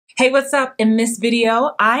Hey, what's up? In this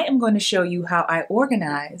video, I am going to show you how I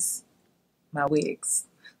organize my wigs.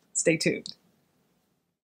 Stay tuned.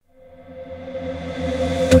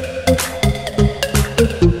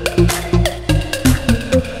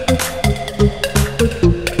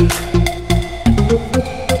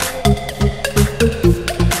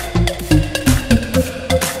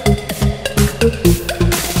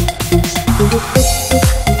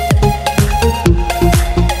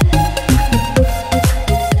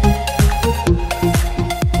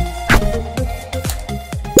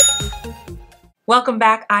 Welcome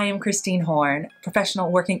back. I am Christine Horn,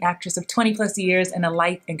 professional working actress of 20 plus years and a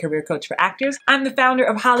life and career coach for actors. I'm the founder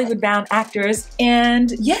of Hollywood Bound Actors,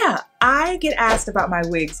 and yeah, I get asked about my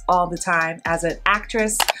wigs all the time. As an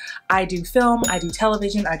actress, I do film, I do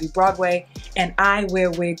television, I do Broadway, and I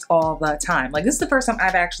wear wigs all the time. Like, this is the first time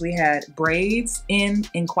I've actually had braids in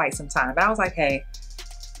quite some time. But I was like, hey,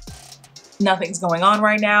 nothing's going on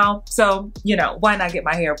right now, so you know, why not get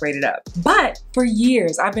my hair braided up? But for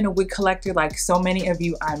years I've been a wig collector, like so many of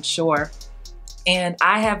you I'm sure, and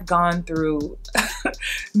I have gone through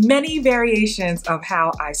many variations of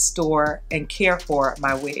how I store and care for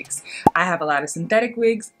my wigs. I have a lot of synthetic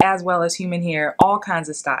wigs as well as human hair, all kinds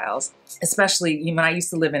of styles. Especially when I used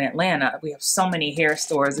to live in Atlanta, we have so many hair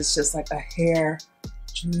stores. It's just like a hair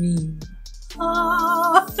dream.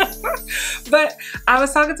 But I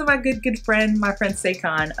was talking to my good friend, my friend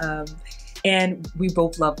CAINE, and we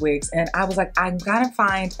both love wigs, and I was like, I gotta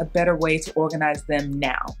find a better way to organize them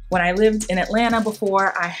now. When I lived in Atlanta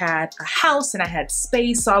before, I had a house and I had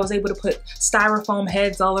space, so I was able to put styrofoam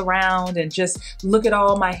heads all around and just look at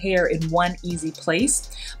all my hair in one easy place.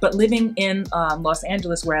 But living in Los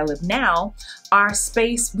Angeles, where I live now, our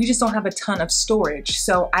space, we just don't have a ton of storage,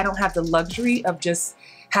 so I don't have the luxury of just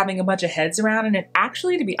having a bunch of heads around. And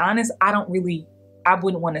actually, to be honest, I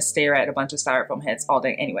wouldn't want to stare at a bunch of styrofoam heads all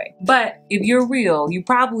day anyway. But if you're real, you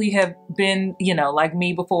probably have been, you know, like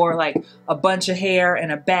me before, like a bunch of hair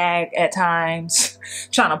in a bag at times,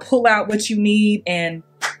 trying to pull out what you need, and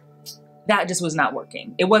that just was not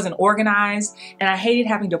working. It wasn't organized, and I hated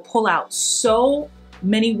having to pull out so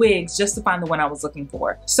many wigs just to find the one I was looking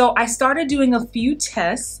for. So I started doing a few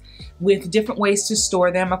tests with different ways to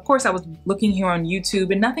store them. Of course, I was looking here on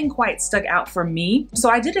YouTube and nothing quite stuck out for me. So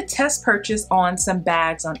I did a test purchase on some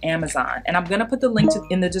bags on Amazon, and I'm gonna put the link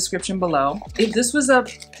in the description below. If this was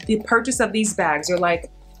the purchase of these bags, they're like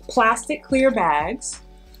plastic clear bags.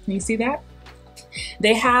 Can you see that?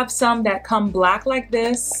 They have some that come black like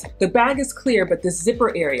this. The bag is clear, but the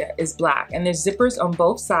zipper area is black, and there's zippers on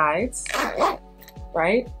both sides,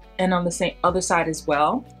 right? And on the same other side as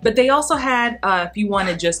well. But they also had, if you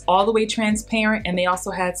wanted just all the way transparent, and they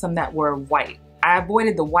also had some that were white. I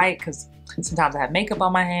avoided the white because sometimes I have makeup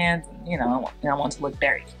on my hands, and you know, I want to look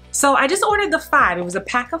dirty. So I just ordered the 5. It was a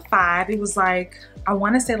pack of 5. It was like, I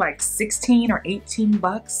want to say like 16 or 18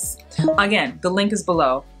 bucks. Again, the link is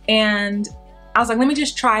below. And I was like, let me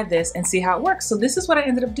just try this and see how it works. So this is what I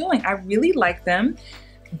ended up doing. I really like them.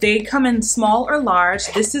 They come in small or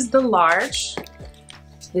large. This is the large.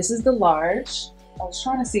 This is the large. I was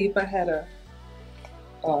trying to see if I had a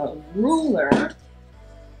ruler.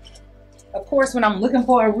 Of course, when I'm looking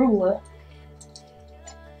for a ruler,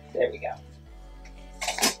 there we go.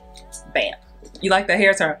 Bam. You like the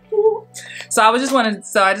hair turn? So I just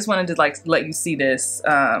wanted to like let you see this.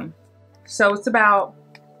 So it's about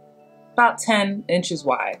 10 inches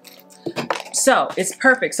wide. So it's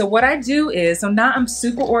perfect. So what I do is, so now I'm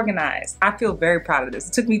super organized. I feel very proud of this.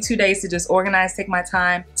 It took me 2 days to just organize, take my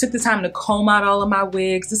time. Took the time to comb out all of my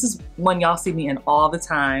wigs. This is one y'all see me in all the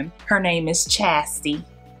time. Her name is Chastity.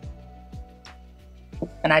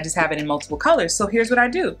 And I just have it in multiple colors. So here's what I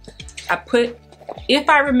do. I put, if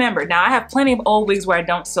I remember, now I have plenty of old wigs where I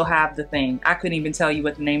don't still have the thing. I couldn't even tell you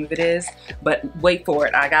what the name of it is, but wait for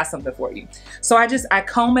it, I got something for you. So I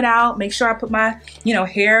comb it out, make sure I put my, you know,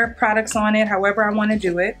 hair products on it, however I want to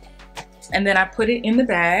do it. And then I put it in the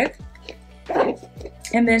bag,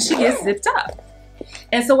 and then she gets zipped up.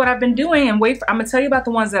 And so what I've been doing, and I'm gonna tell you about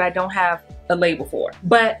the ones that I don't have a label for,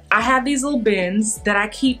 but I have these little bins that I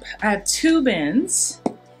keep. I have 2 bins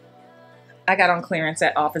I got on clearance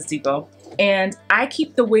at Office Depot. And I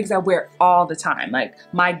keep the wigs I wear all the time, like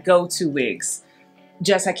my go-to wigs.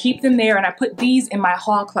 I keep them there, and I put these in my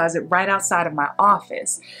hall closet right outside of my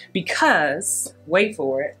office because, wait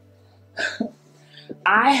for it,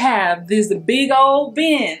 I have this big old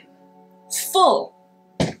bin full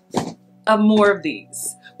of more of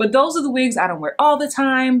these. But those are the wigs I don't wear all the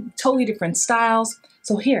time, totally different styles.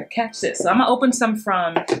 So here, catch this. So I'm gonna open some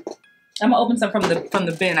from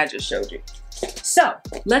the bin I just showed you. So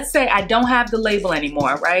let's say I don't have the label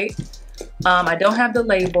anymore, right? I don't have the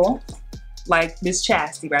label like Miss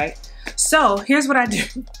Chastity, right? So here's what I do.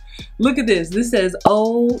 Look at this. This says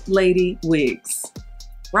Old Lady Wigs,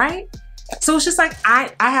 right? So it's just like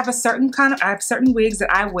I have a certain I have certain wigs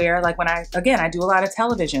that I wear, like when I do a lot of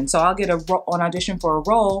television. So I'll get an audition for a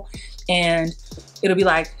role and it'll be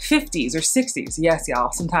like 50s or 60s. Yes,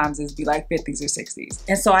 y'all, sometimes it'll be like 50s or 60s.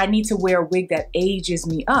 And so I need to wear a wig that ages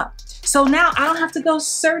me up. So now I don't have to go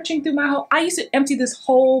searching through my whole, I used to empty this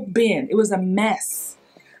whole bin. It was a mess.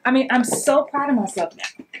 I mean, I'm so proud of myself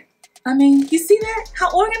now. I mean, you see that? How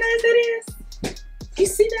organized it is? You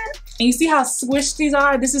see that? And you see how squished these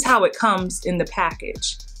are? This is how it comes in the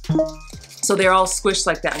package. So they're all squished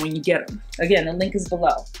like that when you get them. Again, the link is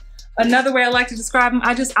below. Another way I like to describe them,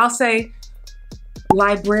 I'll say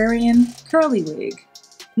librarian curly wig.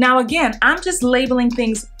 Now again, I'm just labeling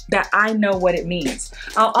things that I know what it means.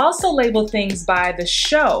 I'll also label things by the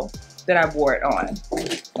show that I wore it on.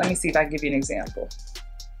 Let me see if I can give you an example.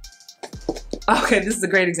 Okay, this is a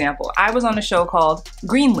great example. I was on a show called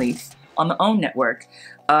Greenleaf on the OWN network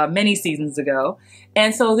many seasons ago.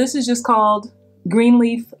 And so this is just called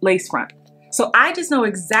Greenleaf Lace Front. So I just know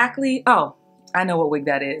exactly, oh, I know what wig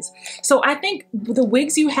that is. So I think the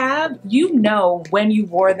wigs you have, you know when you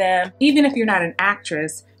wore them, even if you're not an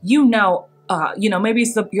actress, you know, maybe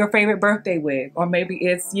it's your favorite birthday wig, or maybe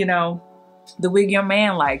it's, you know, the wig your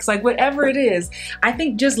man likes, like whatever it is. I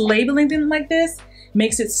think just labeling them like this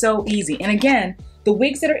makes it so easy. And again, the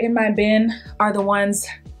wigs that are in my bin are the ones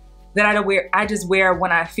that I just wear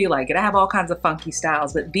when I feel like it. I have all kinds of funky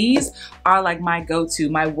styles, but these are like my go-to,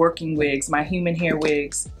 my working wigs, my human hair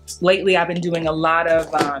wigs. Lately, I've been doing a lot of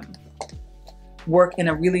work in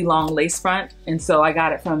a really long lace front. And so I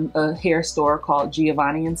got it from a hair store called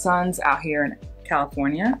Giovanni & Sons out here in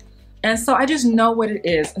California. And so I just know what it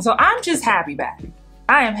is. And so I'm just happy about it.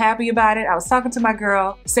 I am happy about it. I was talking to my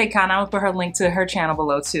girl, CAINE. I'm gonna put her link to her channel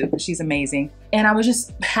below too, because she's amazing. And I was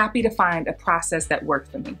just happy to find a process that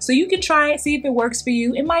worked for me. So you can try it, see if it works for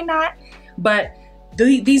you. It might not, but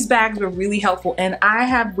these bags were really helpful. And I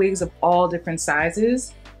have wigs of all different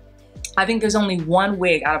sizes. I think there's only one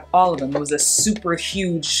wig out of all of them. It was a super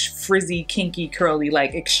huge, frizzy, kinky, curly,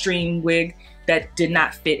 like extreme wig that did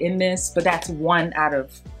not fit in this, but that's one out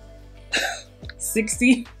of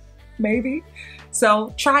 60, maybe.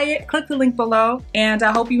 So try it, click the link below, and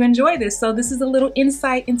I hope you enjoy this. So this is a little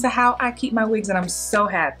insight into how I keep my wigs, and I'm so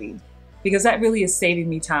happy because that really is saving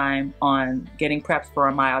me time on getting prepped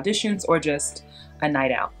for my auditions or just a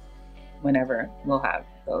night out whenever we'll have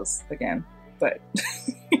those again. But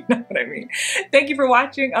you know what I mean. Thank you for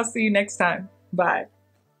watching. I'll see you next time. Bye.